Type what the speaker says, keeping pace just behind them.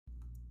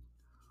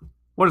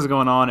What is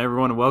going on,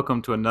 everyone?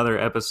 Welcome to another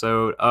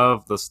episode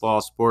of the Slaw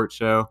Sports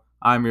Show.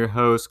 I'm your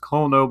host,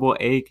 Cole Noble,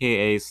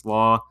 aka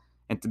Slaw,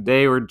 and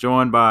today we're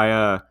joined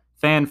by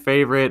fan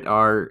favorite,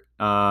 our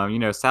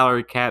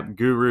salary cap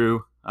guru,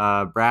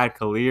 Brad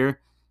Klier,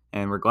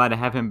 and we're glad to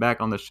have him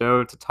back on the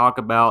show to talk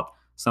about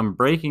some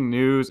breaking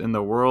news in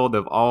the world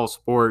of all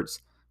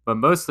sports, but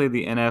mostly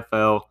the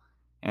NFL.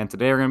 And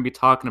today we're going to be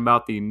talking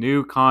about the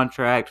new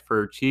contract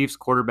for Chiefs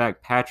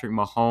quarterback Patrick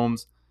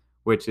Mahomes,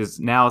 which has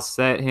now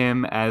set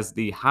him as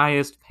the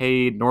highest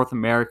paid North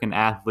American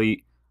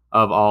athlete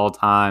of all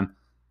time.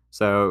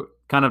 So,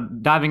 kind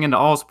of diving into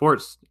all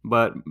sports,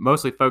 but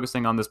mostly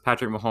focusing on this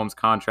Patrick Mahomes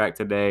contract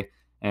today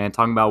and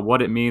talking about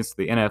what it means to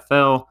the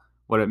NFL,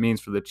 what it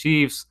means for the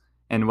Chiefs,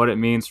 and what it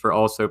means for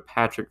also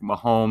Patrick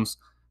Mahomes.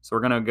 So,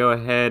 we're going to go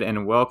ahead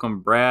and welcome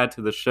Brad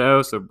to the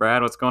show. So,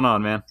 Brad, what's going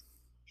on, man?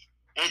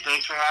 Hey,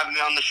 thanks for having me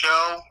on the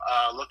show.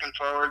 Looking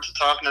forward to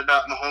talking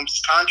about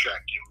Mahomes'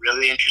 contract.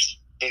 Really interesting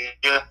to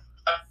it.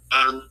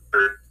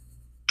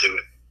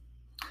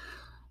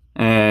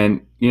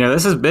 And,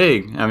 this is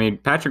big. I mean,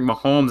 Patrick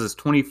Mahomes is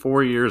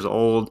 24 years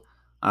old.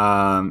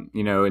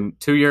 In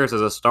 2 years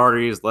as a starter,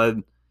 he's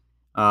led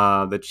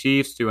the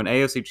Chiefs to an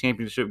AFC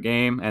Championship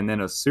game and then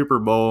a Super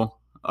Bowl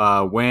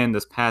win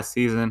this past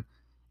season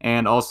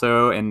and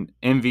also an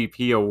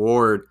MVP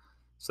award.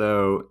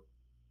 So,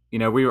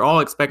 we were all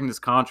expecting this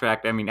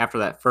contract. I mean, after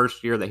that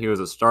first year that he was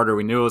a starter,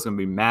 we knew it was going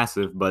to be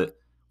massive, but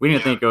we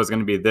didn't think it was going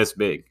to be this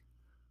big.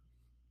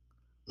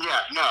 Yeah,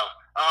 no.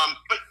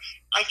 But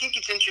I think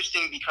it's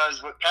interesting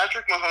because what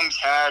Patrick Mahomes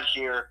had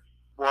here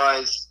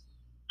was,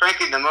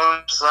 frankly, the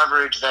most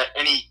leverage that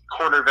any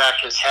quarterback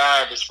has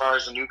had as far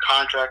as a new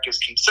contract is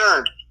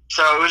concerned.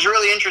 So it was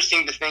really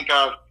interesting to think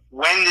of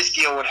when this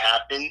deal would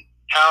happen,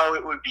 how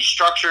it would be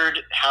structured,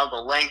 how the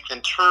length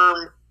and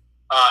term,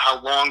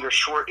 how long or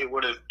short it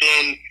would have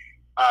been.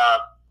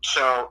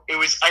 So it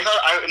was.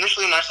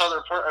 Initially when I saw the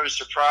report, I was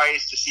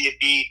surprised to see it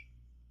be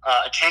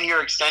a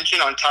 10-year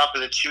extension on top of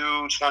the 2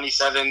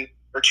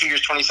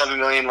 years, $27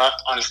 million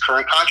left on his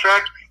current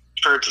contract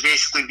for it to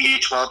basically be a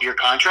 12-year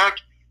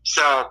contract.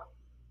 So,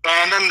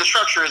 and then the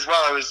structure as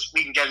well.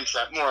 We can get into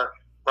that more,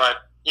 but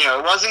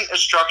it wasn't a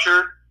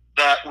structure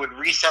that would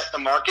reset the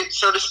market,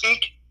 so to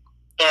speak,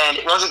 and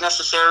it wasn't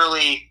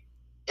necessarily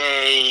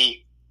an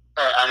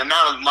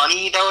amount of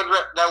money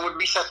that would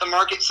reset the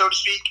market, so to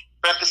speak.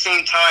 But at the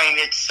same time,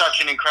 it's such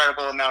an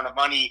incredible amount of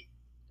money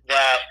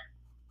that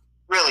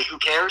really, who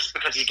cares?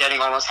 Because he's getting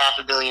almost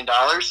 $500 million.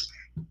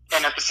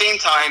 And at the same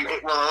time,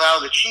 it will allow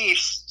the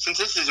Chiefs, since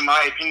this is, in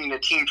my opinion, a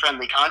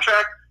team-friendly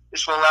contract,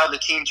 this will allow the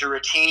team to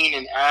retain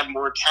and add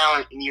more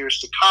talent in years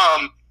to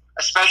come,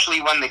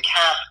 especially when the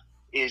cap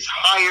is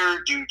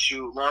higher due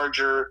to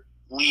larger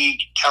league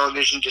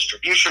television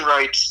distribution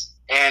rights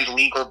and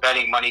legal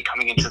betting money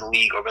coming into the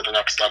league over the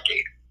next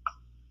decade.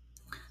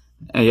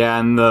 Yeah,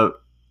 and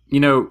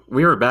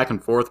we were back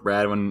and forth,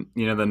 Brad, when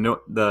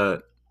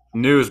the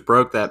news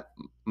broke that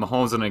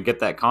Mahomes was going to get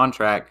that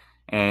contract,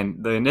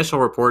 and the initial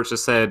reports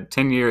just said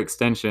 10-year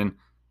extension,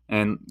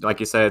 and like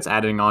you said, it's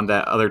adding on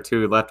that other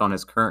 2 left on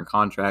his current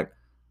contract.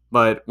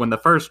 But when the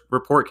first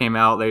report came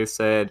out, they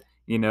said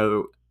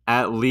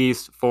at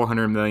least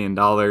 $400 million,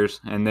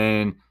 and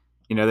then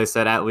they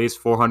said at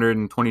least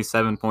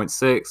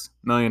 $427.6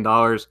 million.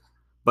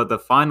 But the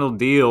final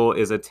deal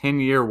is a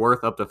 10-year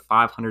worth up to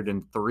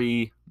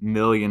 $503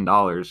 million.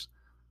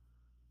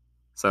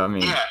 So, I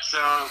mean... Yeah,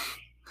 so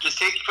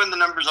just putting the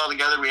numbers all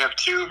together, we have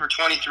 2 for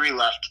 23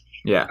 left.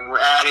 Yeah. And we're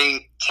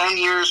adding 10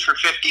 years for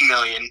 $50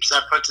 million. So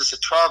that puts us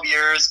at 12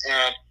 years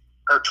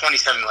or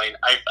 $27 million.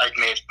 I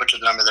may have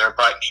butchered the number there,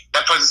 but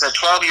that puts us at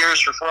 12 years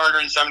for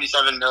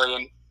 $477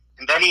 million.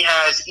 And then he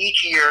has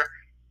each year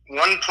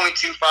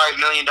 $1.25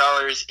 million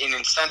in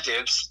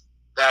incentives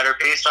that are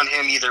based on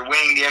him either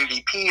winning the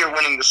MVP or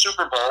winning the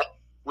Super Bowl,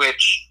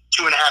 which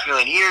 $2.5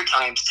 million a year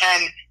times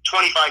 10,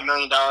 $25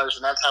 million,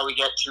 and that's how we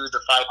get to the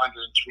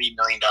 $503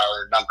 million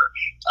number.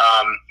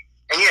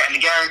 And the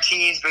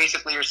guarantees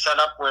basically are set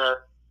up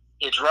where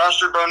it's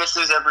roster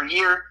bonuses every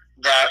year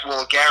that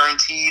will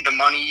guarantee the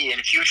money in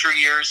future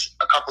years,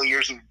 a couple of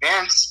years in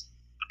advance.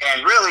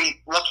 And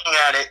really, looking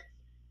at it,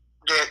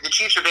 the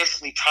Chiefs are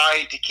basically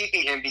tied to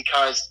keeping him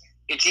because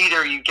it's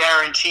either you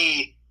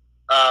guarantee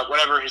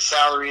whatever his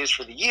salary is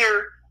for the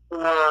year,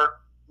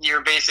 or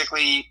you're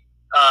basically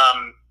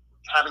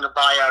having a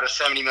buyout of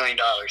 $70 million.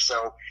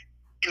 So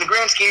in the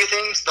grand scheme of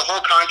things, the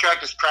whole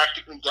contract is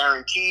practically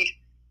guaranteed.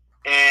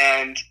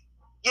 And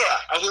yeah,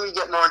 I think we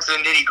get more into the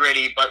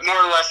nitty-gritty, but more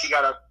or less you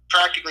got a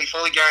practically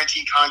fully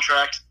guaranteed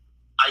contract.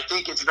 I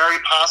think it's very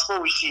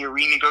possible we see a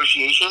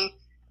renegotiation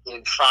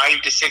in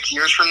 5 to 6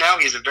 years from now.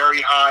 He has a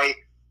very high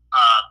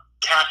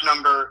cap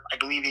number, I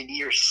believe, in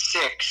year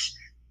 6.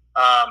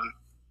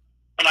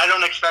 And I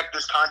don't expect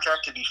this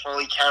contract to be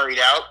fully carried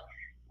out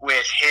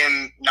with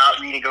him not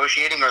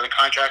renegotiating or the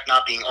contract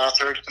not being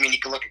altered. I mean, you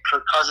can look at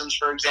Kirk Cousins,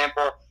 for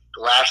example.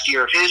 The last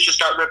year of his just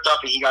got ripped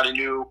up, and he got a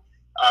new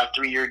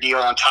 3-year deal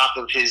on top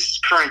of his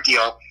current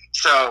deal.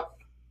 So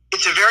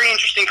it's a very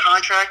interesting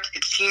contract.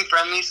 It's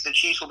team-friendly, so the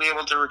Chiefs will be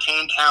able to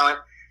retain talent.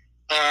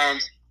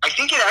 And I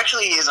think it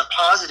actually is a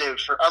positive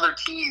for other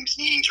teams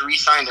needing to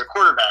re-sign their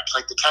quarterbacks,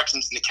 like the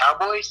Texans and the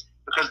Cowboys,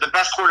 because the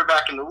best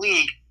quarterback in the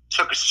league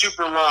took a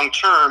super long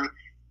term,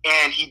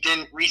 and he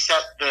didn't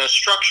reset the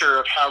structure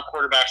of how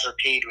quarterbacks are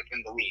paid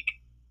within the league.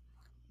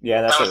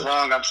 Yeah, That was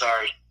long. I'm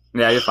sorry.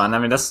 yeah, you're fine. I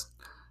mean, that's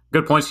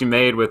good points you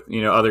made with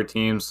other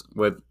teams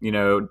with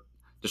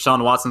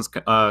Deshaun Watson's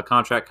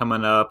contract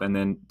coming up, and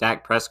then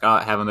Dak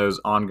Prescott having those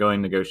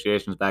ongoing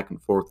negotiations back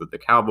and forth with the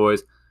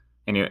Cowboys,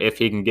 and if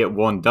he can get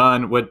one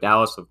done with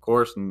Dallas, of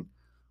course, and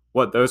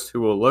what those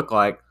two will look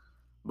like.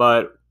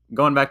 But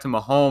going back to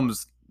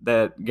Mahomes,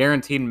 that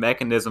guaranteed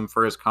mechanism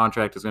for his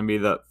contract is going to be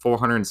the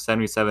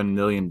 $477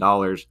 million,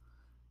 and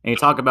you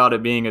talk about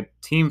it being a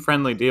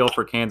team-friendly deal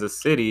for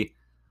Kansas City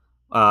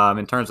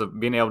in terms of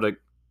being able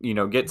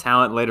to get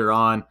talent later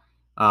on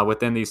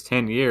within these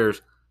 10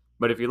 years.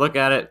 But if you look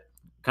at it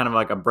kind of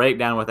like a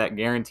breakdown with that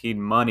guaranteed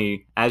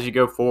money as you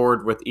go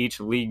forward with each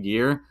league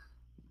year,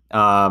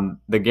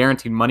 the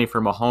guaranteed money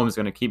for Mahomes is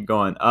going to keep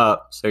going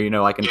up. So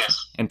like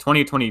in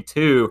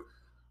 2022,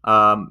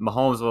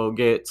 Mahomes will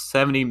get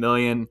 70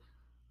 million,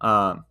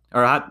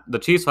 the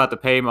Chiefs will have to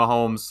pay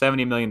Mahomes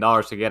 $70 million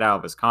to get out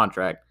of his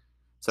contract.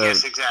 So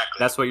yes, exactly.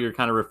 That's what you're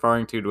kind of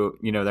referring to.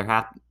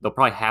 They'll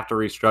probably have to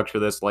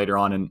restructure this later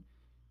on in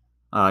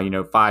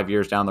 5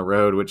 years down the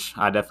road, which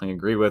I definitely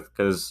agree with,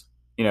 because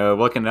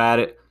looking at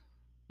it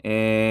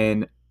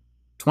in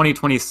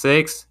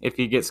 2026, if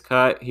he gets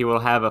cut, he will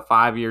have a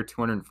 5-year,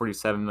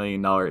 $247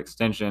 million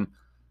extension,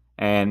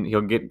 and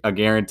he'll get a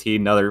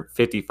guaranteed another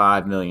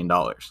 $55 million.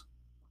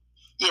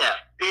 Yeah,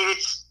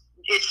 it's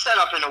set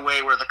up in a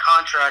way where the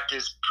contract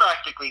is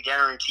practically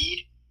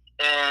guaranteed,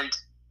 and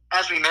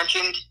as we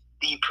mentioned,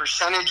 the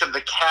percentage of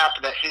the cap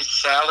that his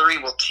salary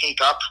will take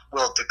up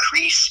will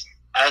decrease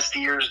as the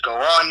years go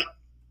on.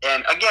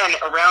 And again,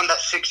 around that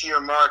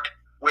 6-year mark,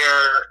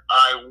 where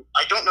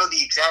I don't know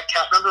the exact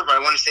cap number, but I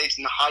want to say it's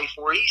in the high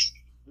 40s.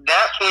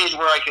 That point is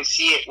where I can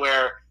see it,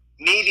 where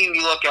maybe we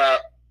look at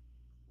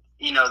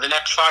the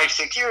next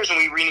 5-6 years and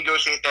we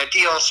renegotiate that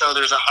deal, so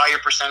there's a higher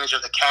percentage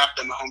of the cap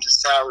that Mahomes'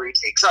 salary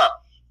takes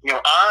up.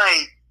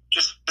 I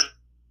just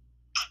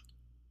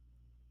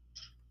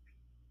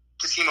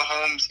to see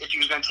Mahomes, if he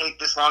was going to take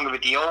this long of a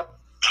deal,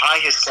 tie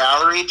his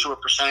salary to a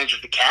percentage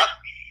of the cap.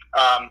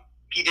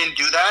 He didn't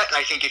do that, and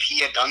I think if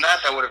he had done that,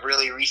 that would have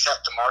really reset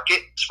the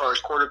market as far as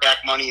quarterback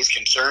money is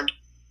concerned.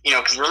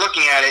 Because we're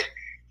looking at it,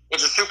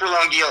 it's a super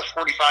long deal at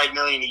 $45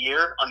 million a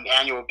year on an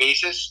annual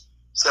basis.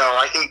 So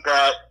I think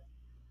that,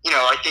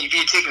 I think if he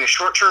had taken a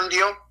short-term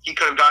deal, he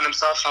could have gotten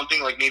himself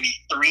something like maybe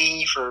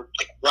 3 for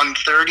like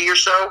 130 or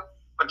so.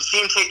 But to see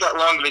him take that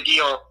long of a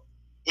deal,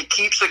 it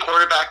keeps the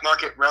quarterback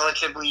market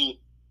relatively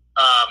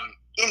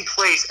in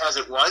place as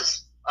it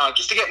was.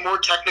 Just to get more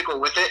technical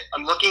with it,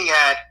 I'm looking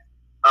at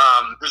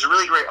there's a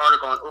really great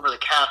article on Over the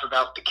Cap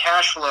about the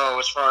cash flow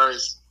as far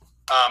as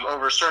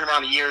over a certain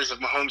amount of years of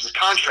Mahomes'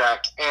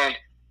 contract. And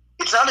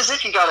it's not as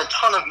if he got a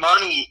ton of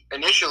money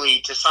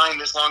initially to sign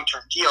this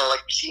long-term deal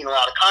like we see in a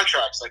lot of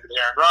contracts, like with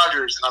Aaron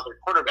Rodgers and other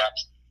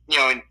quarterbacks.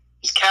 And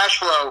his cash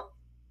flow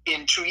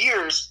in 2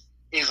 years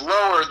is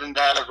lower than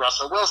that of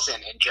Russell Wilson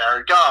and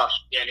Jared Goff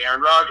and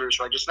Aaron Rodgers,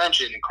 who I just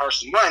mentioned, and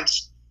Carson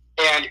Wentz.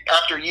 And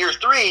after year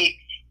 3,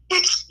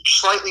 it's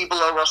slightly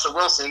below Russell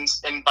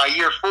Wilson's, and by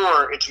year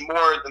 4, it's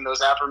more than those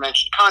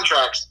aforementioned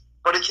contracts,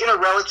 but it's in a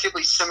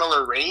relatively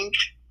similar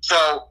range.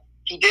 So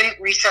he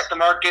didn't reset the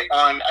market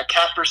on a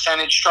cap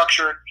percentage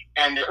structure,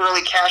 and the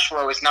early cash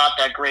flow is not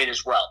that great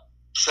as well.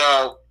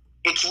 So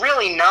it's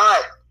really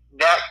not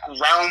that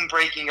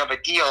groundbreaking of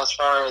a deal as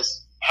far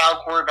as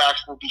how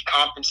quarterbacks will be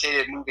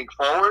compensated moving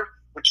forward,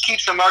 which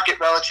keeps the market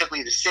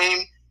relatively the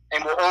same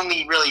and will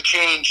only really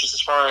change just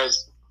as far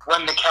as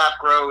when the cap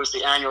grows,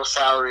 the annual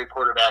salary of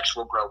quarterbacks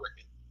will grow with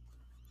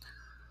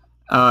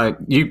it.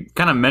 You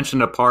kind of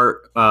mentioned a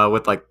part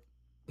with like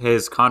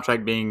his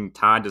contract being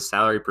tied to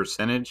salary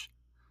percentage,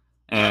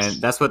 and yes,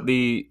 that's what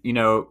the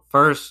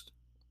first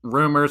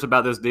rumors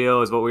about this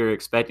deal is what we were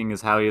expecting is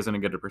how he is going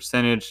to get a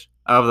percentage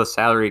of the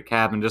salary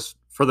cap. And just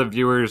for the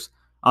viewers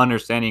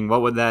understanding,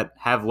 what would that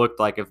have looked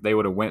like if they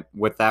would have went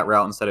with that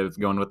route instead of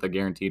going with the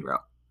guaranteed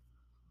route?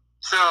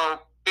 So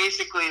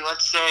basically,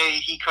 let's say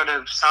he could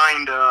have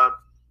signed a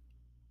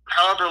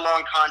however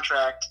long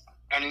contract,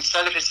 and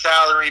instead of his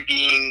salary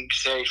being,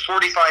 say,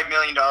 $45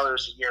 million a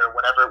year,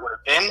 whatever it would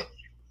have been,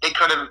 they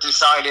could have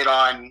decided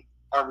on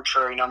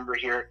arbitrary number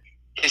here.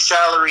 His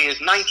salary is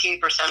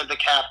 19% of the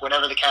cap,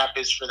 whatever the cap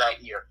is for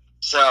that year.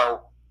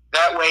 So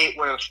that way it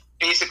would have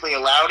basically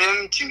allowed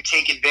him to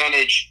take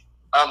advantage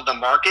of the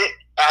market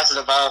as it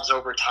evolves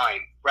over time,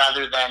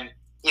 rather than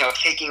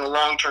taking a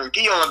long-term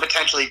deal and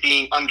potentially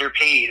being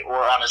underpaid or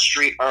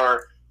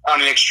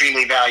on an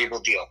extremely valuable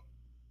deal.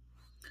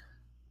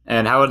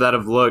 And how would that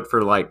have looked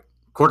for like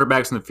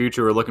quarterbacks in the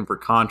future who are looking for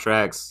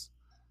contracts?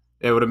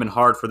 It would have been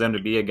hard for them to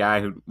be a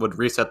guy who would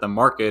reset the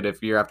market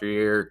if year after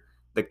year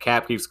the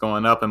cap keeps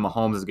going up and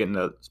Mahomes is getting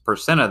a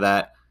percent of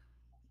that,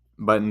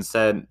 but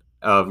instead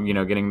of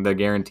getting the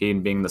guarantee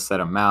and being the set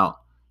amount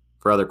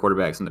for other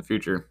quarterbacks in the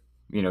future,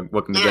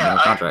 looking to get new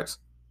contracts.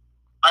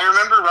 I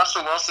remember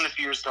Russell Wilson a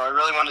few years ago. I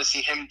really wanted to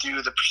see him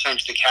do the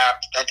percentage of the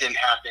cap. That didn't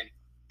happen.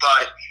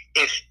 But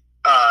if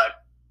uh,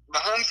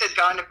 Mahomes had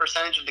gotten a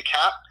percentage of the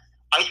cap,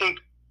 I think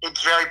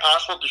it's very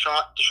possible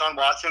Deshaun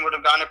Watson would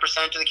have gotten a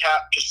percentage of the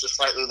cap, just a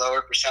slightly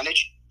lower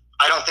percentage.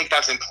 I don't think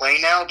that's in play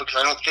now because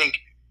I don't think,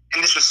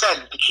 and this was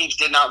said, the Chiefs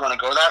did not want to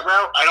go that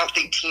route. I don't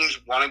think teams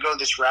want to go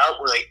this route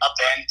where they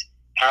upend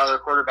how their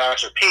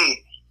quarterbacks are paid.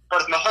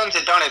 But if Mahomes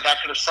had done it, that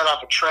could have set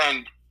off a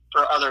trend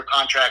for other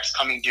contracts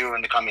coming due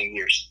in the coming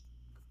years.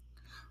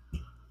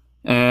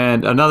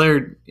 And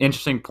another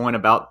interesting point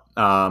about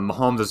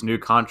Mahomes' new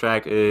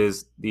contract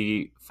is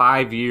the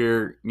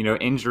 5-year,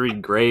 injury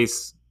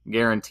grace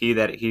guarantee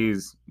that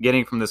he's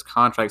getting from this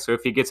contract. So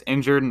if he gets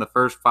injured in the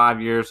first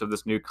 5 years of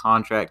this new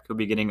contract, he'll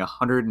be getting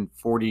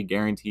 $140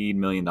 guaranteed $1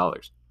 million.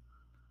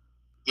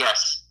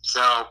 Yes,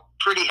 so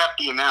pretty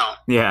hefty amount.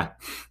 Yeah,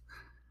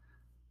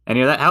 and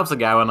that helps a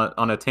guy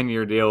on a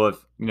 10-year deal. If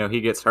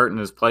he gets hurt and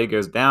his play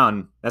goes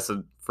down, that's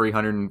a free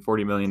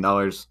 $140 million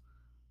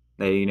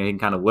that he can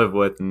kind of live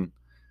with and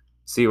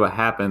see what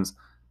happens.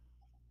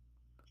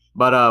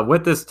 But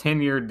with this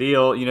 10-year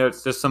deal,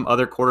 it's just some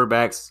other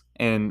quarterbacks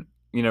in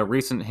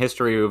recent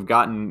history who've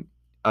gotten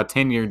a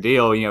 10-year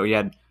deal. You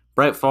had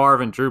Brett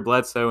Favre and Drew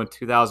Bledsoe in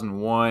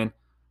 2001.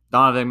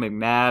 Donovan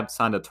McNabb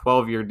signed a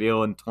 12-year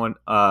deal in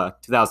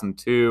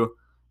 2002.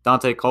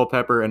 Dante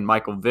Culpepper and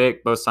Michael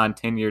Vick both signed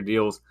 10-year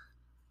deals,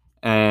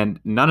 and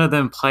none of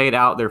them played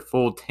out their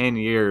full 10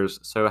 years.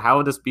 So how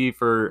would this be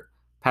for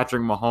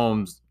Patrick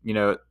Mahomes?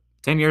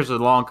 10 years is a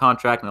long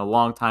contract and a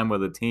long time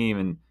with a team.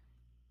 And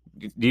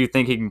do you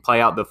think he can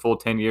play out the full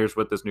 10 years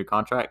with this new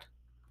contract?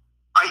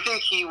 I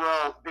think he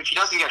will. If he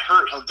doesn't get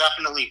hurt, he'll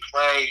definitely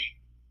play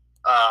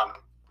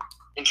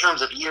in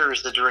terms of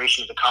years, the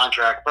duration of the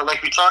contract. But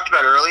like we talked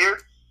about earlier,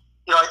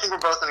 I think we're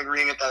both in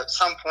agreement that at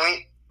some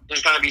point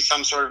there's going to be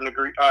some sort of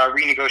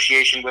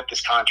renegotiation with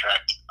this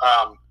contract.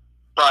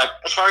 But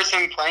as far as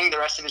him playing the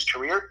rest of his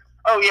career,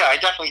 oh yeah, I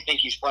definitely think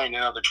he's playing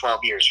another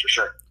 12 years for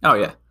sure. Oh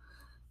yeah.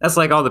 That's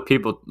like all the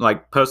people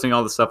like posting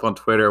all the stuff on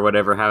Twitter or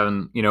whatever,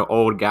 having,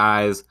 old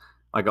guys,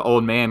 like an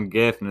old man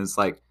gif, and it's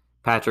like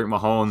Patrick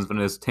Mahomes when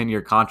his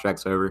 10-year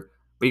contract's over.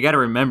 But you got to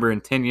remember, in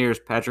 10 years,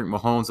 Patrick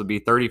Mahomes will be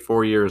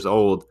 34 years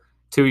old,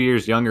 2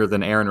 years younger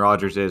than Aaron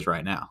Rodgers is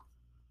right now.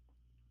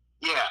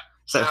 Yeah.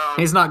 So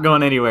he's not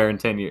going anywhere in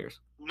 10 years.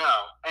 No.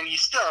 And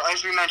he's still,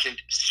 as we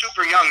mentioned,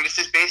 super young. This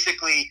is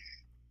basically,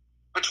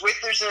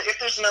 if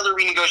there's another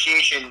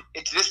renegotiation,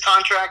 it's this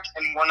contract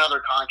and one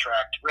other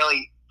contract,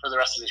 really, for the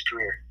rest of his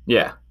career.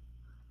 Yeah.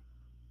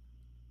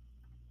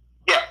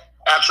 Yeah,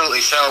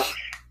 absolutely. So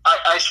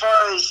as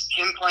far as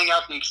him playing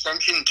out the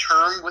extension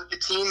term with the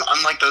team,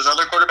 unlike those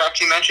other quarterbacks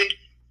you mentioned,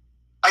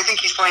 I think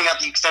he's playing out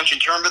the extension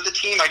term with the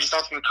team. I just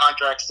don't think the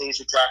contract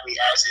stays exactly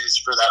as is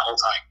for that whole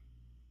time.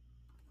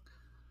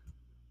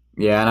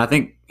 Yeah, and I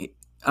think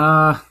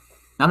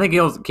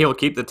he'll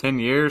keep the 10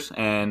 years,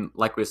 and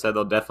like we said,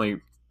 they'll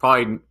definitely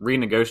probably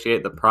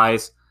renegotiate the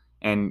price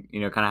and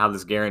kind of how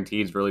this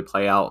guarantees really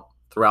play out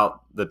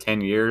throughout the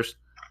 10 years.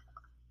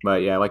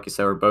 But yeah, like you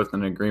said, we're both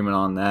in agreement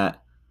on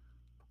that.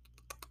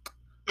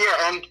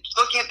 Yeah, and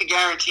looking at the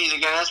guarantees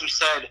again, as we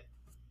said,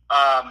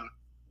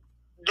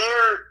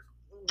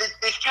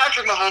 if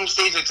Patrick Mahomes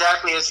stays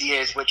exactly as he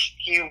is, which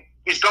he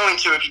is going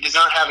to if he does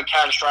not have a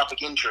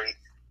catastrophic injury,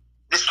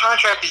 this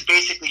contract is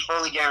basically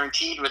fully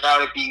guaranteed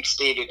without it being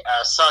stated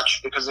as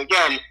such, because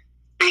again,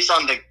 based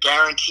on the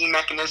guarantee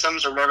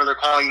mechanisms or whatever they're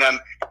calling them,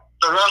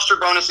 the roster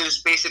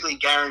bonuses basically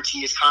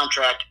guarantee his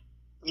contract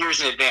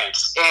years in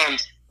advance.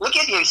 And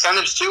looking at the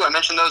incentives too, I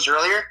mentioned those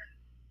earlier.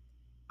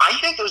 I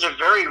think those are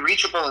very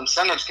reachable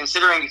incentives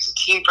considering it's a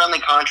team-friendly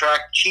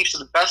contract. Chiefs are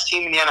the best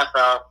team in the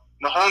NFL.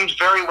 Mahomes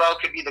very well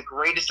could be the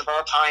greatest of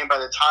all time by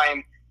the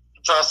time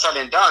it's all said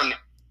and done.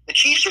 The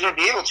Chiefs are going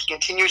to be able to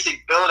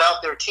continuously build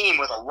out their team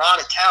with a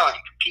lot of talent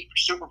and compete for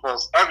Super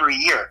Bowls every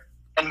year.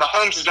 And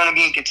Mahomes is going to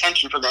be in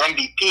contention for the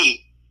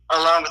MVP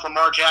along with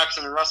Lamar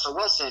Jackson and Russell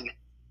Wilson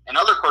and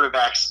other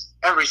quarterbacks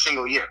every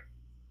single year.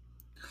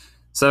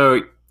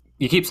 So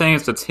you keep saying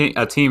it's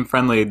a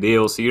team-friendly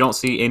deal, so you don't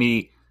see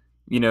any,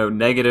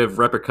 negative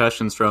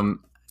repercussions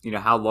from,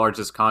 how large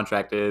this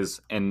contract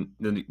is and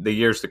the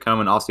years to come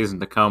and off season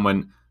to come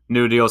when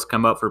new deals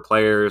come up for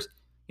players,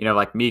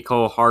 like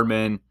Mecole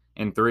Hardman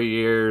in 3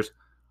 years,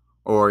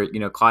 or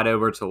Clyde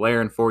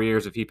Edwards-Helaire in 4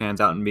 years if he pans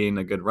out and being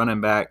a good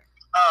running back.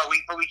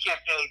 But we can't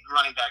pay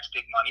running backs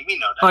big money. We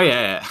know that. Oh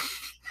yeah.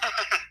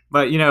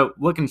 But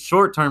looking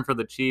short term for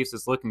the Chiefs,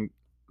 it's looking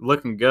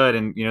good,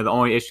 and the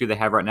only issue they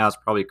have right now is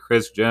probably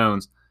Chris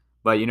Jones.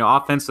 But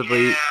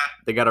offensively,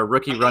 they got a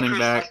rookie running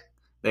back.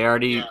 They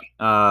already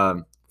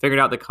figured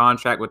out the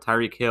contract with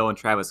Tyreek Hill and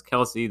Travis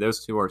Kelce.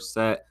 Those two are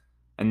set.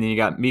 And then you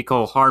got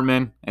Mecole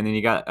Hardman, and then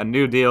you got a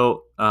new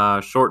deal,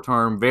 short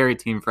term, very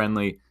team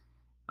friendly,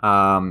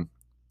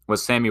 with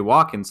Sammy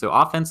Watkins. So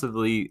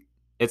offensively,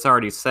 it's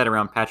already set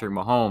around Patrick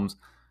Mahomes.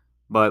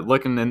 But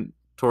looking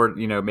toward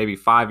maybe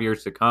 5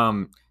 years to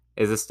come,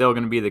 is it still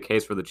going to be the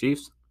case for the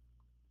Chiefs?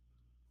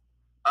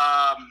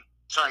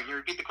 Sorry, can you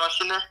repeat the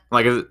question there?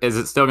 Like, is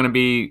it still going to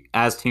be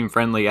as team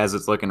friendly as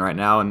it's looking right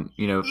now in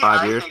Yeah,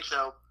 5 years? I think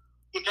so.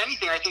 If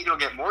anything, I think it'll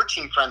get more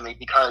team friendly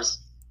because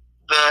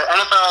the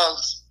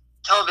NFL's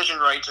television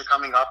rights are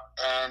coming up,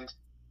 and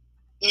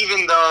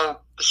even though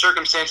the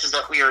circumstances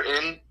that we are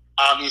in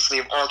obviously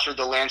have altered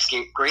the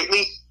landscape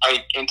greatly,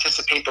 I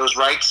anticipate those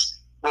rights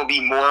will be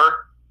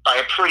more by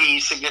a pretty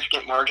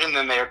significant margin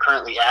than they are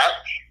currently at.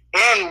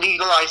 And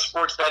legalized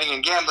sports betting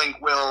and gambling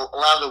will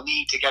allow the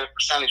league to get a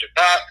percentage of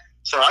that.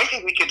 So I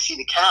think we could see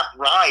the cap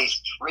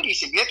rise pretty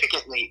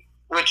significantly,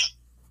 which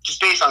just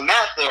based on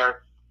math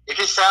there, if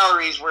his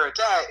salary is where it's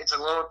at, it's a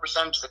lower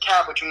percentage of the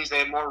cap, which means they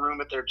have more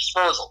room at their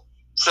disposal.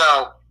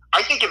 So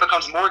I think it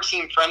becomes more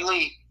team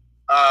friendly,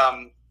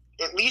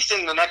 at least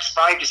in the next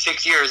 5 to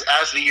 6 years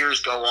as the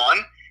years go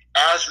on,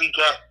 as we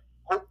get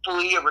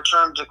hopefully a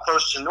return to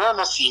close to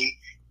normalcy,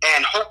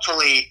 and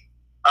hopefully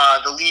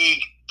the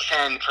league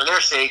can, for their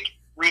sake,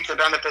 reap the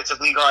benefits of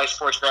legalized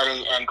sports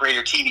betting and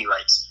greater TV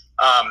rights.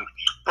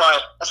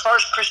 But as far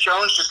as Chris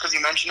Jones, just because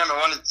you mentioned him, I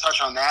wanted to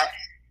touch on that.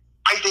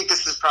 I think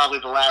this is probably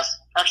the last.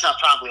 Actually, not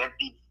probably. I'd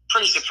be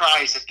pretty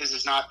surprised if this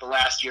is not the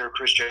last year of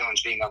Chris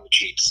Jones being on the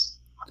Chiefs.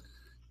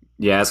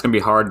 Yeah, it's going to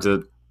be hard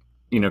to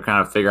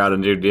kind of figure out a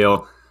new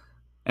deal.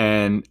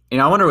 And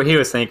I wonder what he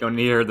was thinking when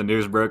he heard the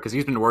news broke, because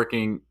he's been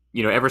working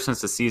ever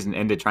since the season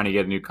ended trying to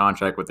get a new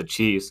contract with the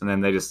Chiefs, and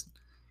then they just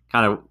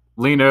kind of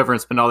lean over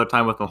and spend all their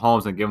time with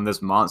Mahomes and give him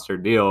this monster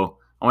deal.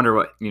 I wonder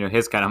what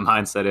his kind of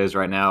mindset is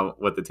right now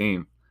with the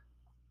team.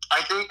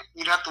 I think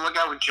you'd have to look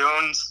at with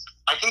Jones.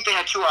 I think they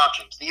had two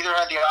options. They either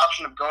had the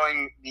option of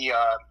going the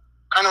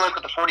kind of like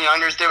what the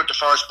 49ers did with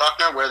DeForest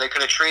Buckner, where they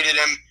could have traded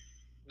him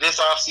this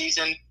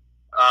offseason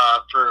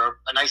for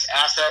a nice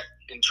asset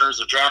in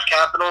terms of draft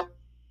capital,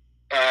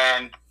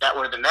 and that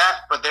would have been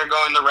that. But they're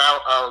going the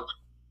route of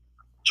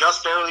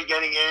just barely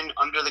getting in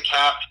under the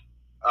cap.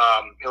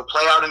 He'll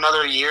play out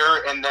another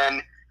year, and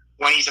then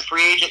when he's a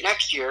free agent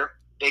next year,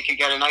 they could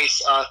get a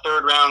nice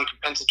third-round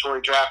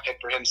compensatory draft pick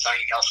for him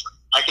signing elsewhere.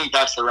 I think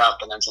that's the route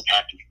that ends up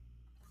happening.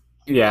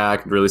 Yeah, I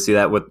could really see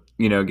that with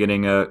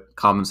getting a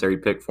compensatory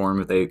pick for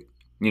him if they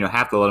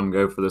have to let him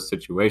go for this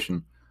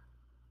situation.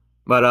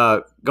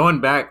 But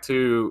going back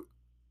to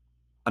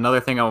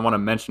another thing I want to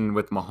mention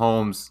with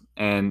Mahomes,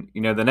 and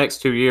the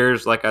next 2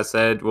 years, like I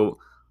said, will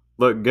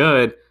look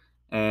good.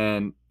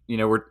 And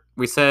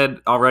we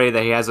said already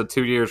that he has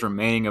 2 years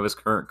remaining of his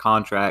current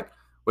contract,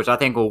 which I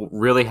think will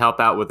really help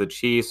out with the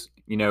Chiefs.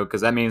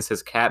 Because that means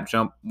his cap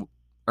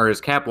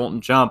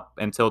won't jump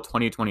until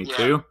 2022.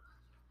 Yeah.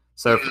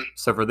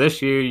 So for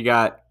this year, you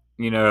got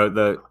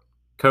the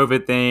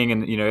COVID thing,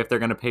 and if they're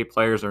going to pay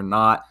players or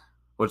not,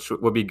 which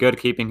would be good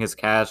keeping his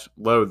cash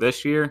low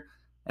this year,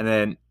 and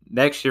then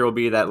next year will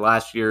be that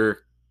last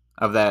year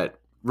of that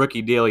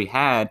rookie deal he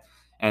had,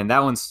 and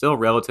that one's still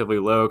relatively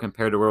low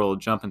compared to where it'll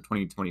jump in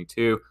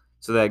 2022.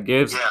 So that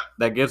gives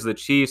the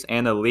Chiefs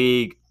and the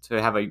league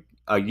to have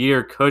a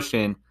year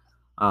cushion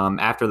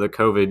after the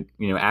COVID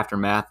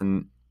aftermath,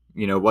 and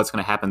what's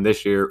going to happen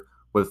this year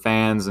with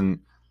fans in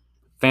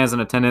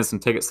attendance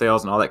and ticket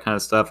sales and all that kind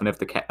of stuff. And if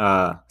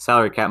the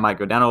salary cap might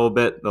go down a little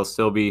bit, they'll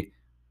still be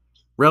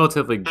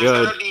relatively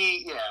good. There's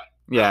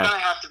going to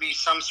have to be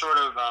some sort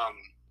of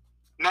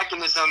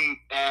mechanism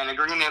and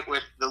agreement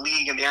with the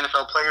league and the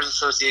NFL Players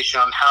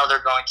Association on how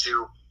they're going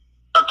to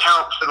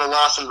account for the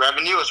loss in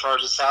revenue as far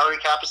as the salary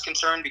cap is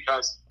concerned.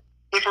 Because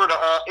if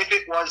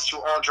it was to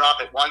all drop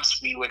at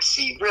once, we would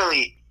see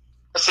really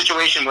a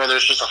situation where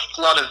there's just a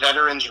flood of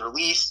veterans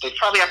released. They'd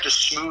probably have to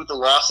smooth the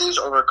losses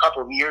over a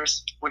couple of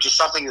years, which is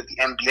something that the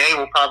NBA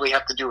will probably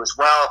have to do as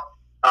well.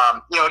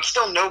 It's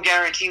still no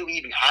guarantee we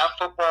even have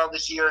football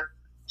this year.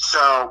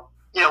 So,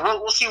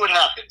 we'll see what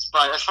happens.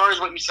 But as far as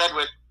what you said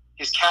with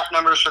his cap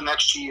numbers for the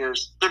next 2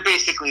 years, they're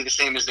basically the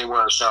same as they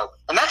were. So,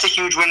 and that's a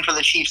huge win for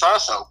the Chiefs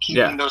also,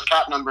 keeping those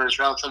cap numbers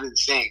relatively the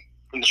same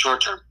in the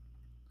short term.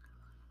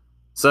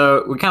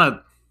 So we kind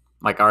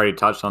of already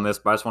touched on this,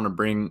 but I just want to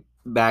bring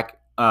back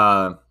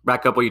up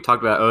what you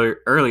talked about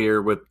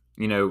earlier with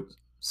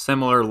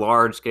similar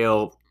large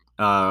scale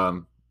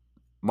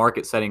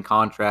market setting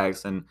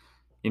contracts. And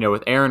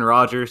with Aaron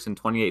Rodgers in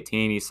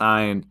 2018, he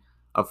signed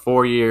a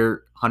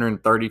 4-year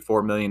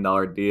 $134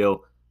 million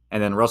deal,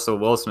 and then Russell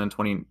Wilson in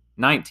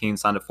 2019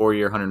 signed a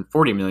 4-year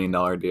 $140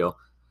 million deal.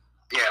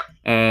 Yeah.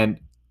 And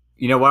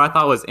what I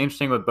thought was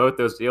interesting with both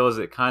those deals,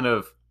 it kind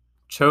of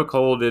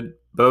chokeholded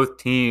both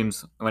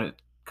teams when it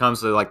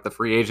comes to the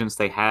free agents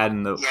they had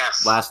in the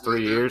last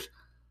 3 years.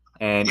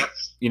 And,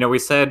 we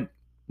said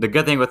the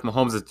good thing with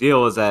Mahomes'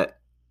 deal is that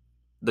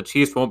the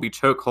Chiefs won't be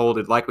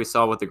chokeholded like we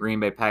saw with the Green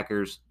Bay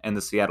Packers and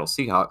the Seattle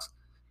Seahawks.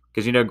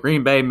 Because,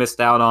 Green Bay missed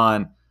out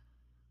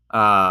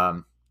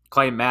on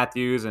Clay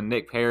Matthews and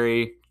Nick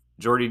Perry,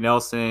 Jordy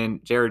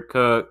Nelson, Jared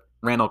Cook,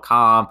 Randall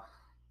Cobb.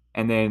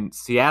 And then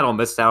Seattle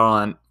missed out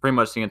on pretty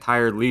much the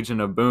entire Legion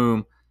of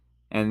Boom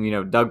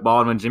and, Doug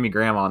Baldwin, Jimmy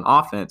Graham on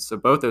offense. So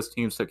both those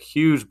teams took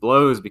huge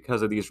blows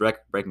because of these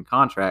record-breaking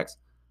contracts.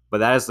 But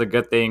that is the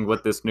good thing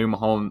with this new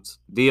Mahomes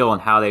deal and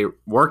how they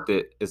worked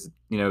it is,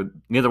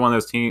 neither one of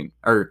those teams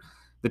or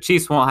the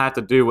Chiefs won't have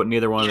to do what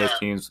neither one of Yeah. those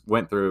teams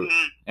went through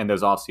Mhm. in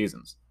those off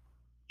seasons.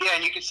 Yeah,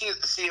 and you can see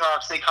that the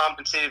Seahawks, they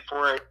compensated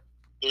for it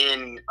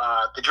in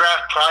the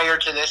draft prior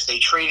to this. They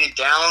traded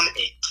down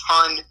a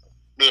ton,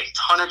 made a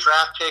ton of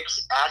draft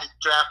picks, added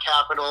draft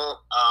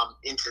capital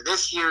into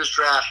this year's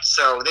draft.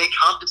 So they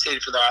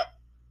compensated for that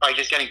by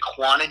just getting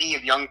quantity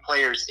of young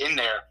players in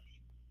there.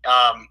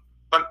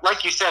 But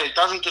like you said, it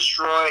doesn't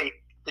destroy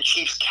the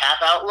Chiefs' cap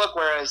outlook,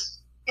 whereas,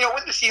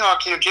 with the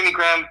Seahawks, Jimmy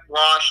Graham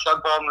washed,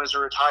 Doug Baldwin was a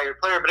retired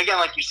player. But again,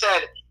 like you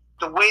said,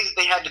 the way that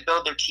they had to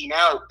build their team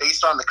out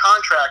based on the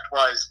contract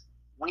was,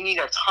 we need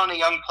a ton of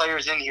young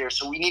players in here,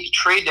 so we need to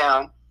trade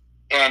down.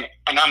 And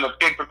I'm a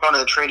big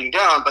proponent of trading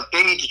down, but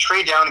they need to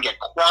trade down and get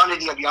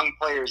quantity of young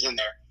players in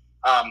there.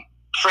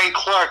 Frank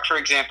Clark, for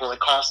example, it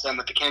cost them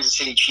with the Kansas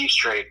City Chiefs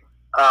trade.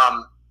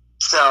 I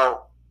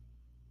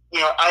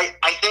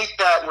think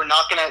that we're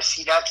not going to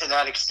see that to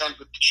that extent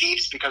with the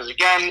Chiefs because,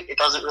 again, it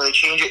doesn't really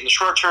change it in the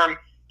short term.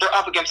 They're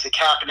up against the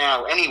cap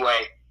now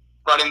anyway.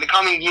 But in the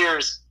coming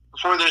years,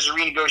 before there's a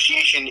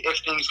renegotiation, if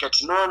things get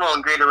to normal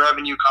and greater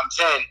revenue comes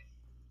in,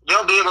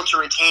 they'll be able to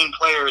retain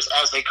players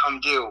as they come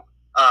due,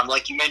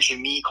 like you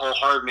mentioned, me, Cole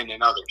Hardman,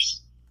 and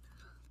others.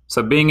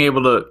 So being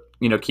able to,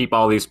 keep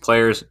all these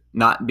players,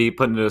 not be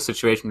put into a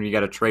situation where you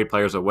got to trade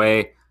players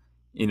away,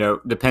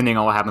 depending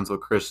on what happens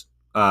with Chris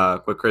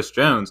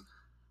Jones.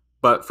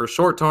 But for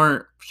short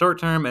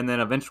term, and then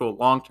eventual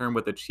long term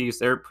with the Chiefs,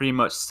 they're pretty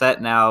much set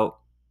now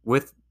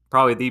with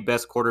probably the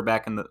best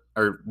quarterback in the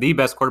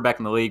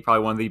league,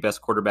 probably one of the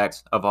best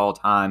quarterbacks of all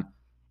time,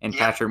 and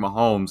Patrick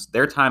Mahomes.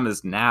 Their time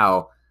is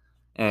now.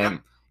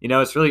 And,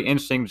 it's really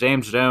interesting.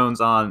 James Jones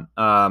on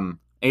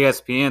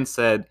ESPN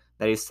said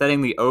that he's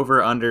setting the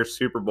over-under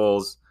Super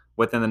Bowls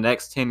within the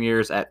next 10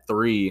 years at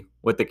 3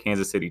 with the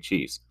Kansas City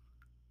Chiefs.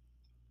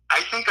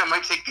 I think I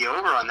might take the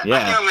over on that. Yeah.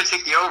 I think I'm going to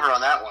take the over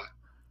on that one.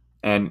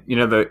 And,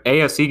 the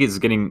AFC is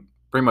getting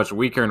pretty much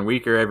weaker and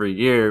weaker every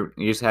year.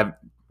 You just have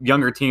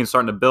younger teams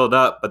starting to build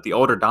up, but the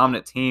older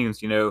dominant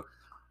teams,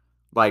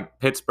 like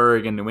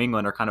Pittsburgh and New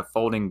England are kind of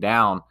folding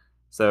down.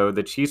 So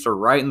the Chiefs are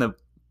right in the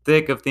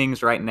thick of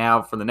things right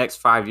now. For the next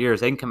 5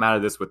 years, they can come out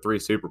of this with 3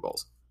 Super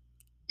Bowls.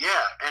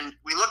 Yeah, and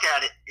we look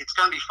at it, it's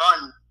going to be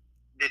fun.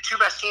 The 2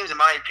 best teams, in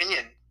my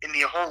opinion, in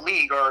the whole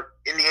league are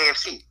in the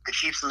AFC, the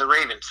Chiefs and the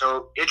Ravens.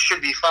 So it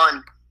should be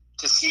fun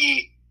to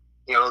see,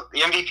 the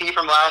MVP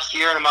from last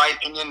year, and in my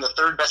opinion, the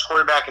 3rd best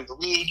quarterback in the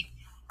league,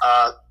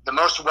 the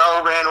most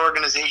well-ran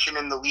organization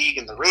in the league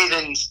in the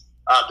Ravens,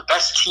 the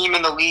best team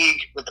in the league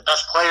with the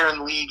best player in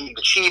the league in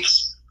the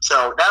Chiefs.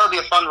 So that'll be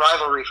a fun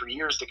rivalry for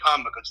years to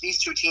come because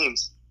these 2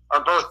 teams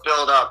are both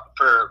built up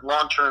for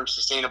long-term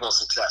sustainable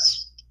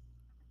success.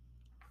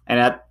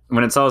 And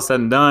when it's all said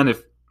and done,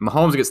 if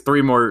Mahomes gets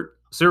 3 more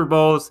Super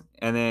Bowls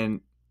and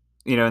then,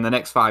 in the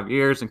next 5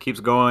 years and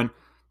keeps going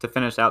to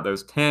finish out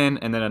those 10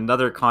 and then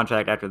another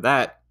contract after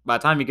that, by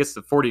the time he gets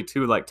to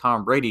 42 like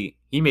Tom Brady,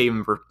 he may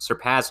even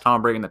surpass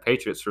Tom Brady and the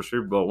Patriots for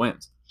Super Bowl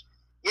wins.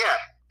 Yeah,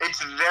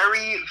 it's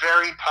very,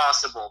 very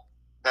possible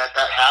that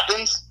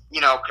happens,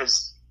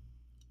 because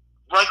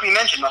like we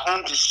mentioned,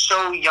 Mahomes is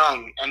so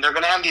young, and they're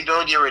going to have the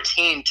ability to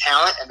retain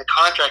talent, and the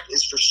contract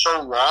is for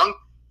so long.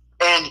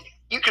 And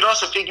you could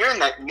also figure in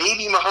that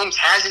maybe Mahomes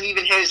hasn't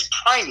even hit his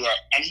prime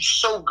yet, and he's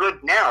so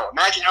good now.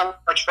 Imagine how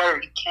much better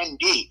he can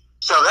be.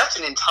 So that's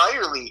an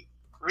entirely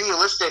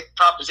realistic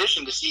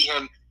proposition to see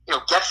him,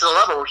 get to the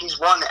level where he's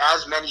won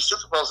as many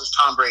Super Bowls as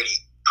Tom Brady,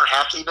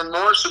 perhaps even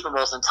more Super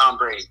Bowls than Tom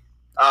Brady.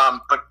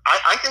 But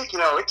I think,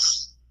 I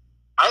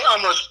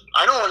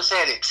don't want to say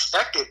I'd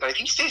expect it, but if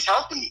he stays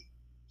healthy,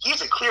 he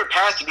has a clear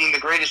path to being the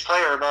greatest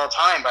player of all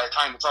time by the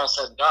time it's all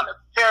said and done. A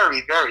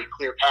very, very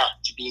clear path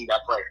to being that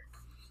player.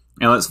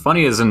 And what's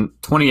funny is in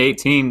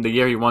 2018, the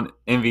year he won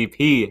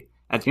MVP,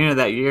 at the end of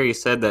that year, he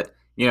said that,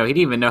 he didn't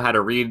even know how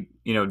to read,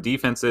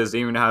 defenses,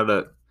 didn't even know how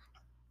to,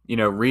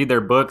 read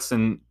their books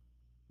and,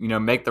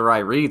 make the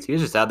right reads. He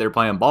was just out there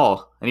playing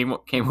ball. And he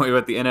came away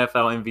with the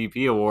NFL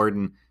MVP award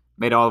and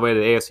made it all the way to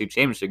the AFC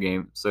Championship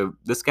game. So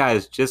this guy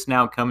is just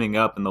now coming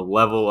up in the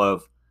level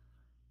of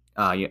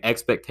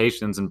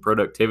expectations and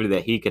productivity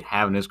that he could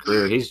have in his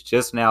career. He's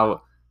just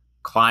now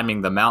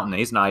climbing the mountain.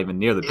 He's not even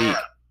near the peak.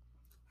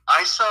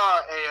 I saw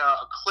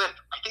a clip,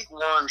 I think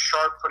Warren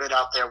Sharp put it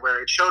out there,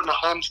 where it showed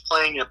Mahomes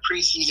playing in a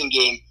preseason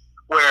game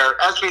where,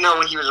 as we know,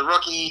 when he was a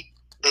rookie,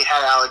 they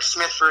had Alex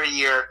Smith for a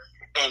year,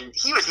 and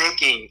he was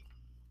making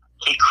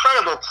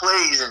incredible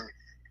plays and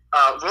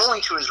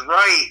rolling to his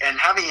right and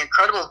having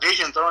incredible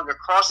vision, throwing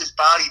across his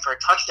body for a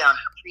touchdown in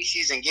a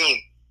preseason game.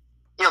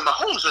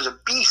 Mahomes was a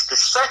beast the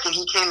second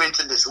he came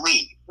into this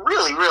league.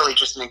 Really, really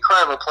just an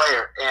incredible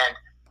player. And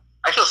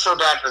I feel so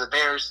bad for the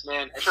Bears,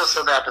 man. I feel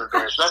so bad for the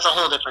Bears. That's a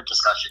whole different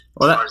discussion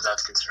as far as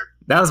that's concerned.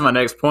 That was my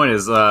next point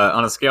is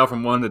on a scale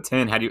from 1 to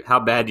 10, how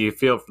bad do you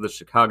feel for the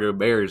Chicago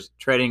Bears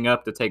trading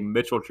up to take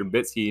Mitchell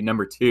Trubisky,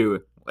 number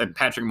 2, and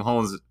Patrick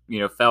Mahomes,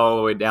 fell all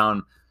the way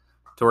down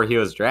to where he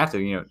was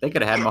drafted? They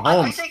could have had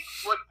Mahomes. I think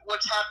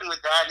what's happened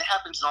with that, and it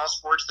happens in all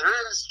sports, there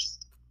is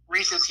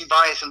recency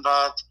bias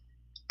involved.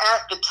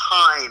 At the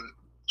time,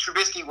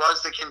 Trubisky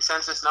was the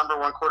consensus number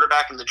 1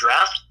 quarterback in the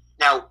draft.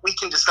 Now, we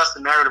can discuss the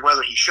merit of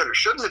whether he should or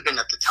shouldn't have been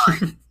at the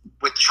time,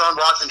 with Deshaun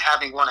Watson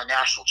having won a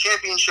national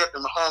championship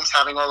and Mahomes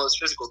having all those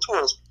physical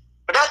tools.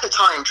 But at the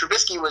time,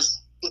 Trubisky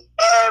was, in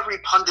every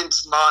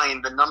pundit's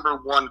mind, the number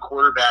one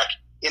quarterback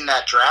in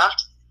that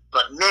draft.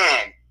 But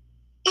man,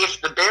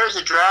 if the Bears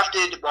had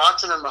drafted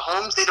Watson and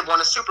Mahomes, they'd have won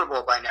a Super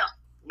Bowl by now.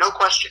 No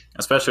question.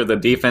 Especially the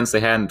defense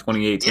they had in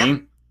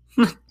 2018.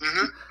 Yeah. 100%.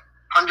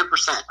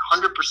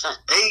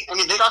 They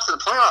got to the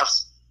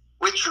playoffs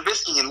with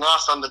Trubisky and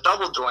lost on the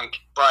double doink.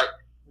 But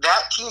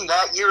that team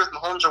that year with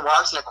Mahomes or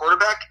Watson at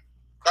quarterback,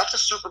 that's a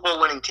Super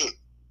Bowl winning team.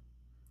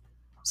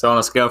 So on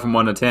a scale from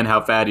 1 to 10, how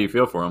bad do you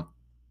feel for him?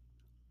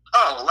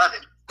 Oh,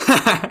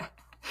 11.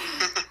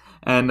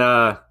 And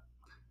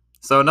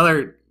so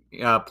another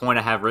point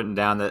I have written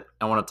down that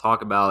I want to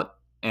talk about,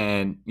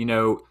 and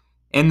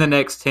in the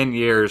next 10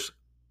 years,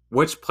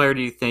 which player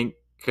do you think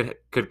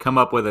could come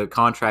up with a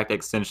contract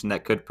extension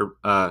that could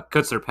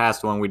surpass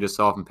the one we just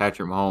saw from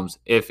Patrick Mahomes,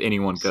 if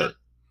anyone could?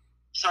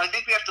 So I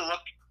think we have to look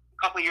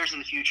a couple of years in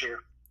the future,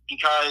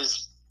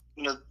 because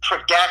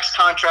Dak's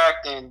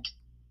contract and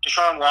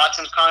Deshaun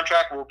Watson's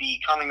contract will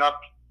be coming up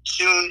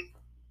soon.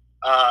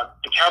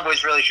 The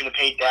Cowboys really should have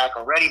paid Dak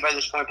already by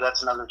this point, but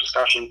that's another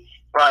discussion.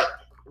 But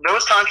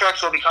those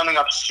contracts will be coming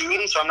up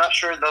soon, so I'm not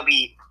sure they'll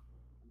be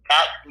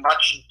that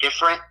much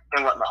different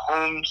than what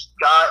Mahomes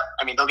got.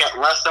 I mean, they'll get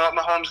less than what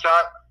Mahomes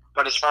got,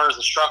 but as far as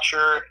the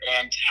structure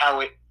and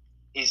how it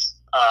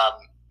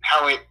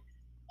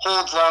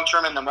holds long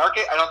term in the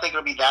market, I don't think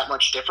it'll be that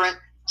much different.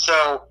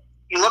 So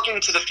you look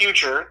into the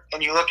future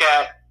and you look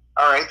at,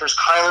 all right, there's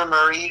Kyler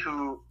Murray,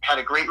 who had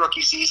a great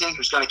rookie season,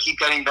 who's going to keep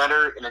getting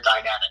better in a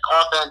dynamic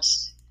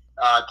offense.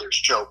 There's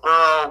Joe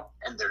Burrow,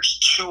 and there's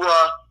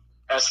Tua,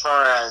 as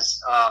far as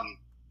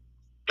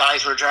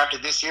guys who are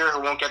drafted this year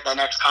who won't get that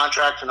next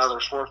contract for another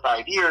 4 or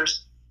 5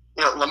 years.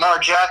 Lamar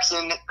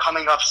Jackson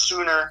coming up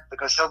sooner,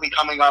 because he'll be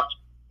coming up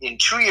in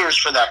 2 years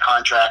for that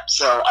contract.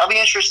 So I'll be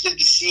interested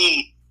to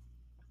see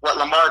what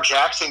Lamar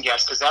Jackson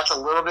gets, because that's a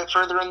little bit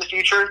further in the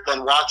future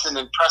than Watson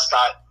and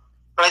Prescott.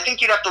 But I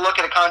think you'd have to look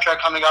at a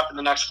contract coming up in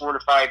the next 4 to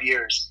 5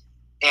 years.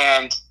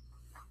 And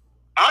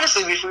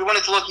honestly, if we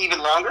wanted to look even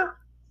longer,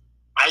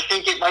 I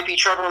think it might be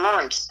Trevor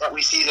Lawrence that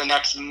we see the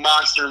next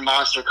monster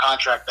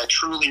contract that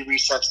truly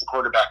resets the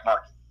quarterback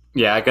market.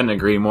 Yeah, I couldn't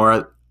agree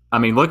more. I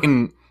mean,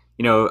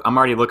 I'm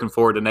already looking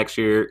forward to next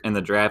year in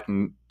the draft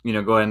and, go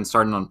ahead and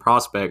starting on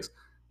prospects.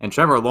 And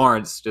Trevor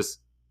Lawrence,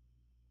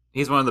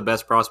 he's one of the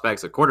best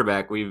prospects at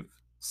quarterback we've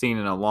seen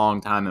in a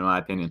long time, in my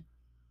opinion.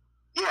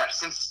 Yeah,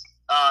 since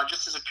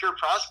just as a pure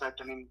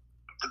prospect, I mean,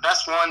 the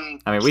best one.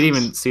 I mean, we didn't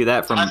even see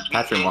that from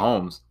Patrick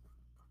Mahomes.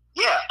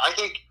 Yeah, I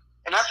think,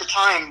 and at the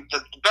time, the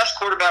best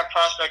quarterback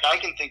prospect I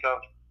can think of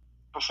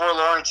before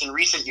Lawrence in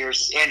recent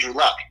years is Andrew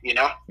Luck,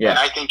 Yeah. And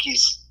I think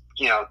he's,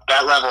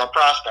 that level of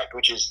prospect,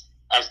 which is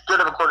as good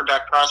of a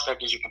quarterback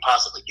prospect as you can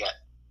possibly get.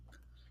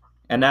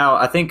 And now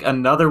I think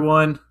another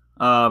one,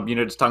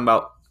 just talking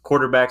about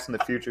quarterbacks in the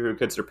future who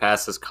could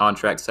surpass this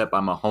contract set by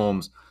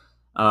Mahomes.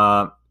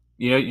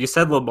 You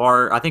said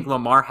Lamar. I think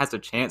Lamar has a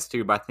chance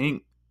to, but I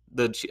think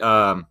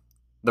the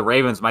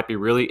Ravens might be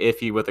really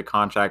iffy with a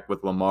contract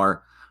with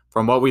Lamar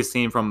from what we've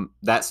seen from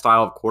that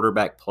style of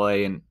quarterback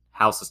play and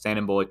how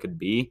sustainable it could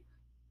be.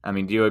 I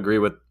mean, do you agree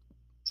with,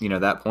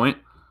 that point?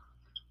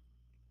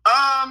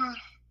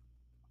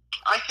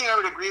 I think I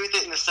would agree with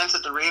it in the sense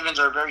that the Ravens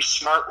are a very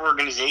smart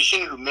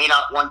organization who may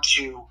not want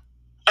to.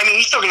 I mean,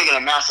 he's still going to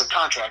get a massive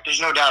contract. There's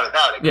no doubt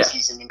about it, because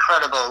he's an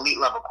incredible elite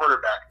level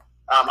quarterback.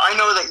 I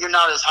know that you're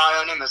not as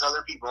high on him as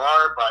other people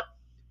are, but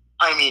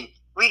I mean,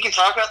 we can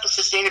talk about the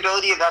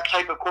sustainability of that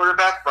type of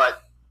quarterback,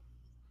 but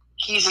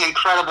he's an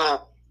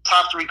incredible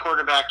top 3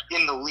 quarterback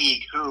in the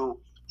league who,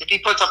 if he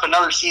puts up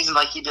another season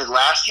like he did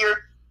last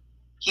year,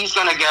 he's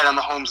going to get a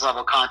Mahomes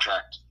level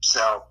contract.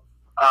 So,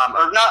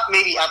 or not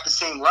maybe at the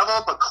same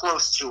level, but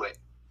close to it.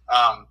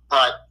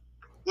 But,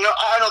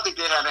 I don't think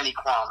they'd have any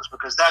qualms,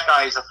 because that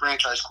guy is a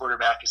franchise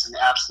quarterback, is an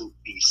absolute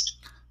beast.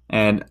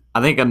 And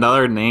I think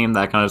another name that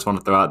I kind of just want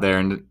to throw out there,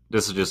 and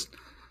this is just,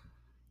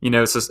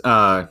 it's just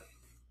kind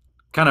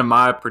of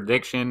my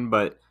prediction,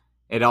 but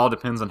it all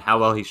depends on how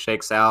well he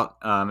shakes out,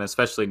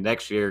 especially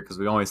next year, because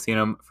we've only seen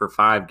him for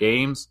 5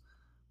 games.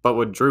 But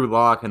with Drew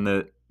Lock and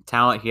the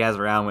talent he has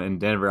around in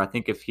Denver, I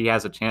think if he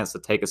has a chance to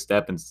take a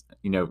step and,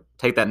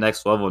 take that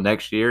next level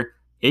next year,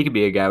 he could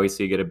be a guy we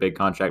see get a big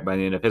contract by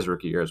the end of his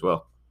rookie year as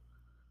well.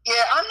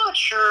 Yeah, I'm not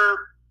sure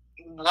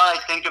what I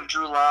think of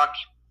Drew Lock.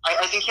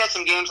 I think he had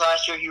some games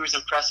last year he was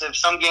impressive.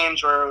 Some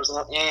games where it was a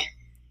little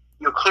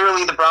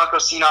clearly the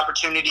Broncos see an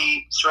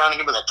opportunity surrounding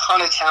him with a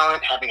ton of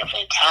talent, having a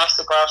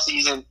fantastic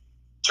offseason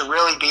to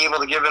really be able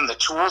to give him the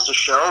tools to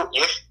show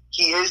if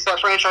he is that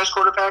franchise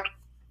quarterback.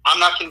 I'm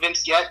not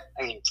convinced yet.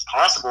 I mean, it's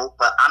possible,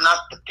 but I'm not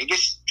the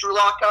biggest Drew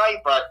Lock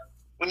guy, but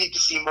we need to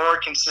see more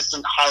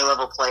consistent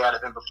high-level play out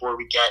of him before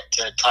we get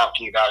to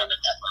talking about him at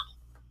that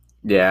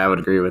level. Yeah, I would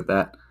agree with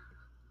that.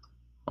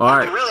 All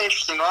right. Really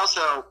interesting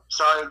also,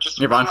 sorry, just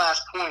one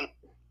last point.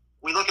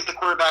 We look at the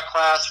quarterback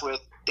class with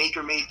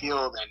Baker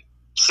Mayfield and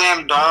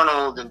Sam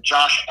Darnold and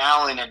Josh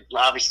Allen and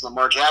obviously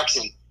Lamar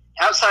Jackson.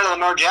 outside of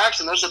Lamar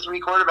Jackson, those are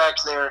three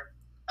quarterbacks there.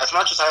 As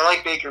much as I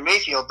like Baker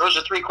Mayfield, those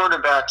are three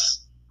quarterbacks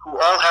who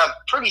all have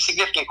pretty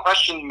significant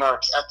question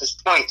marks at this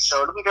point.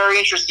 So it'll be very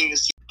interesting to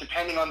see,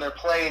 depending on their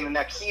play in the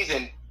next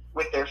season,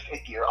 with their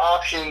fifth-year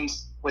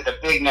options, with a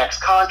big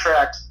next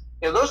contract.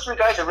 Those three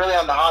guys are really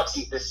on the hot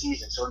seat this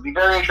season. So it'll be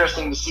very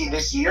interesting to see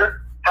this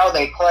year how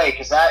they play,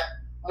 because that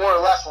more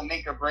or less will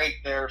make or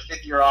break their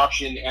fifth-year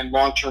option and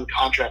long-term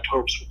contract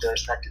hopes with their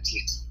respective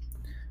teams.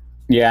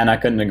 Yeah, and I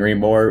couldn't agree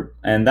more.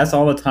 And that's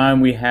all the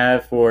time we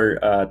have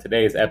for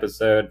today's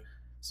episode.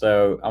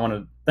 So I want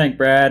to thank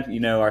Brad,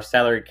 our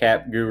salary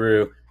cap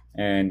guru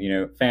and,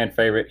 fan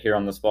favorite here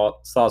on the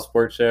Slaw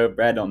Sports Show.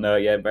 Brad don't know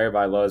it yet, but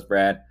everybody loves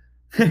Brad.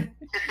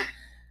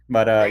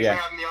 But Thanks yeah.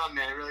 for having me on,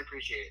 man. I really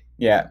appreciate it.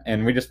 Yeah,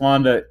 and we just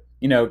wanted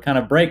to, kind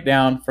of break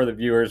down for the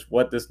viewers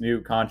what this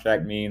new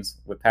contract means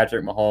with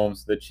Patrick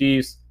Mahomes, the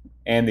Chiefs,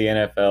 and the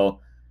NFL.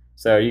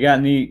 So you got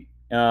any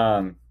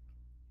pointers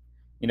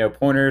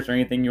or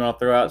anything you want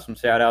to throw out, some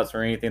shout outs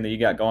or anything that you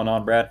got going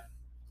on, Brad?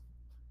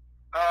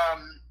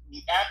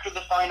 The After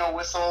the Final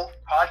Whistle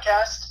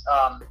podcast,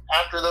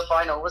 After the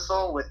Final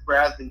Whistle with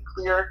Bradley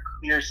Klier,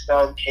 Klier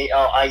spelled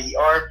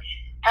Klier.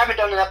 Haven't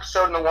done an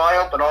episode in a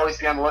while, but always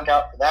be on the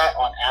lookout for that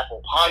on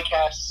Apple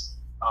Podcasts.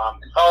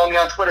 And follow me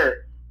on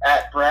Twitter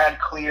at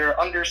BradKlier_,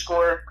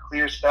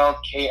 Klier spelled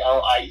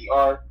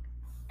Klier.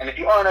 And if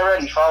you aren't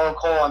already, follow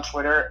Cole on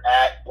Twitter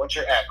at, what's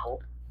your at,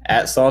 Cole?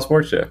 At Slaw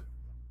Sports Show.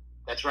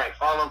 That's right.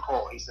 Follow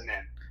Cole. He's the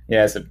man.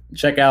 Yeah, so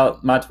check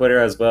out my Twitter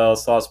as well,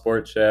 Slaw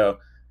Sports Show.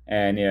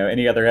 And,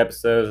 any other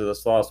episodes of the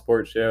Slaw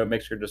Sports Show,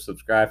 make sure to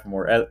subscribe for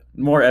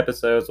more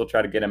episodes. We'll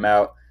try to get them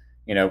out,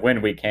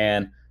 when we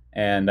can.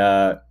 And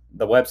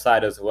the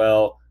website as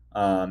well,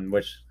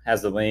 which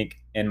has the link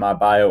in my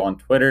bio on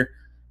Twitter.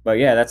 But,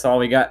 yeah, that's all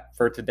we got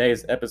for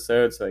today's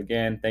episode. So,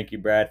 again, thank you,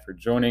 Brad, for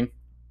joining.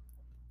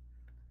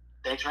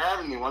 Thanks for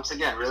having me once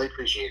again. Really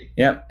appreciate it.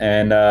 Yep,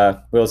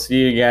 and we'll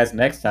see you guys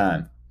next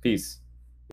time. Peace.